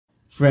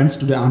Friends,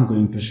 today I'm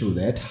going to show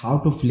that how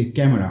to flip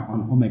camera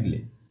on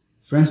Omegle.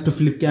 Friends, to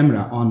flip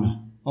camera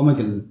on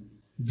Omegle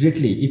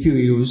directly, if you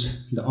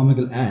use the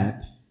Omegle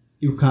app,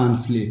 you can't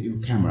flip your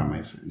camera,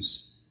 my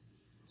friends.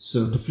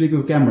 So to flip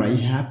your camera,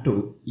 you have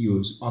to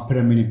use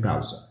Opera Mini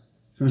browser.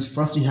 Friends,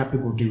 first you have to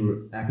go to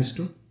your App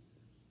Store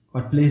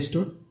or Play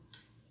Store.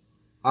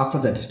 After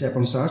that, tap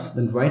on search,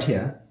 then right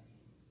here,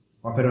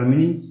 Opera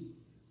Mini,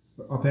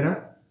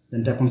 Opera,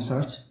 then tap on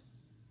search.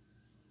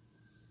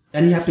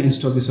 And you have to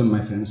install this one,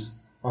 my friends,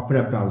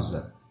 Opera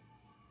browser,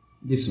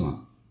 this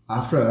one.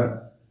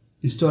 After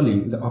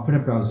installing the Opera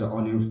browser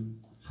on your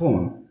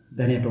phone,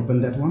 then you have to open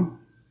that one.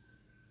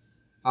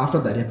 After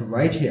that, you have to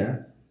write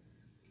here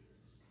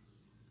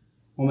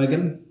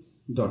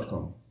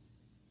Omegle.com,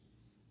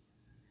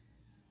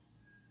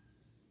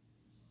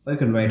 or you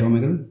can write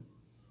Omegle.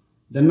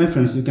 Then my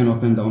friends, you can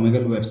open the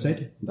Omegle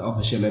website, the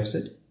official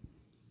website,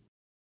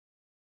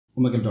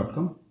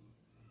 Omegle.com.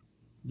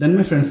 Then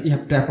my friends, you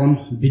have to tap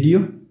on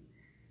video.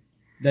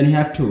 Then you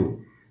have to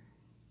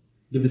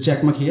give the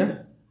check mark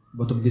here,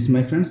 both of these,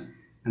 my friends,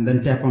 and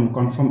then tap on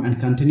confirm and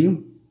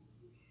continue.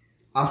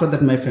 After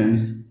that, my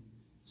friends,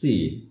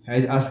 see, here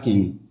is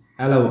asking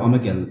allow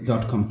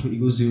Omegle.com to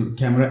use your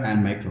camera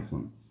and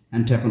microphone,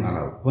 and tap on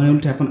allow. When you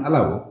will tap on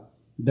allow,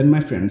 then my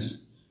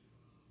friends,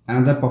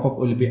 another pop-up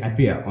will be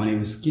appear on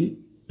your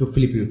screen to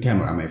flip your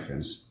camera, my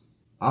friends.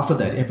 After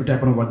that, you have to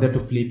tap on over there to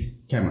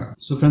flip camera.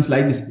 So friends,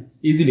 like this,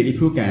 easily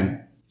if you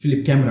can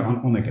flip camera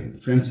on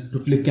Omegle. Friends, to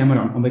flip camera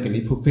on Omegle,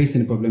 if you face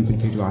any problem, feel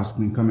free to ask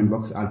me in comment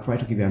box. I'll try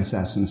to give you answer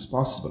as soon as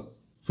possible.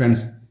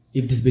 Friends,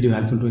 if this video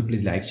helpful to you,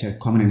 please like, share,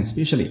 comment, and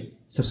especially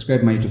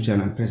subscribe my YouTube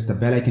channel and press the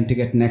bell icon to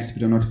get next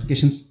video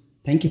notifications.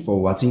 Thank you for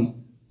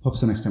watching. Hope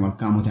so next time I'll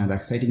come with another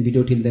exciting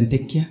video. Till then,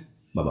 take care.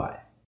 Bye bye.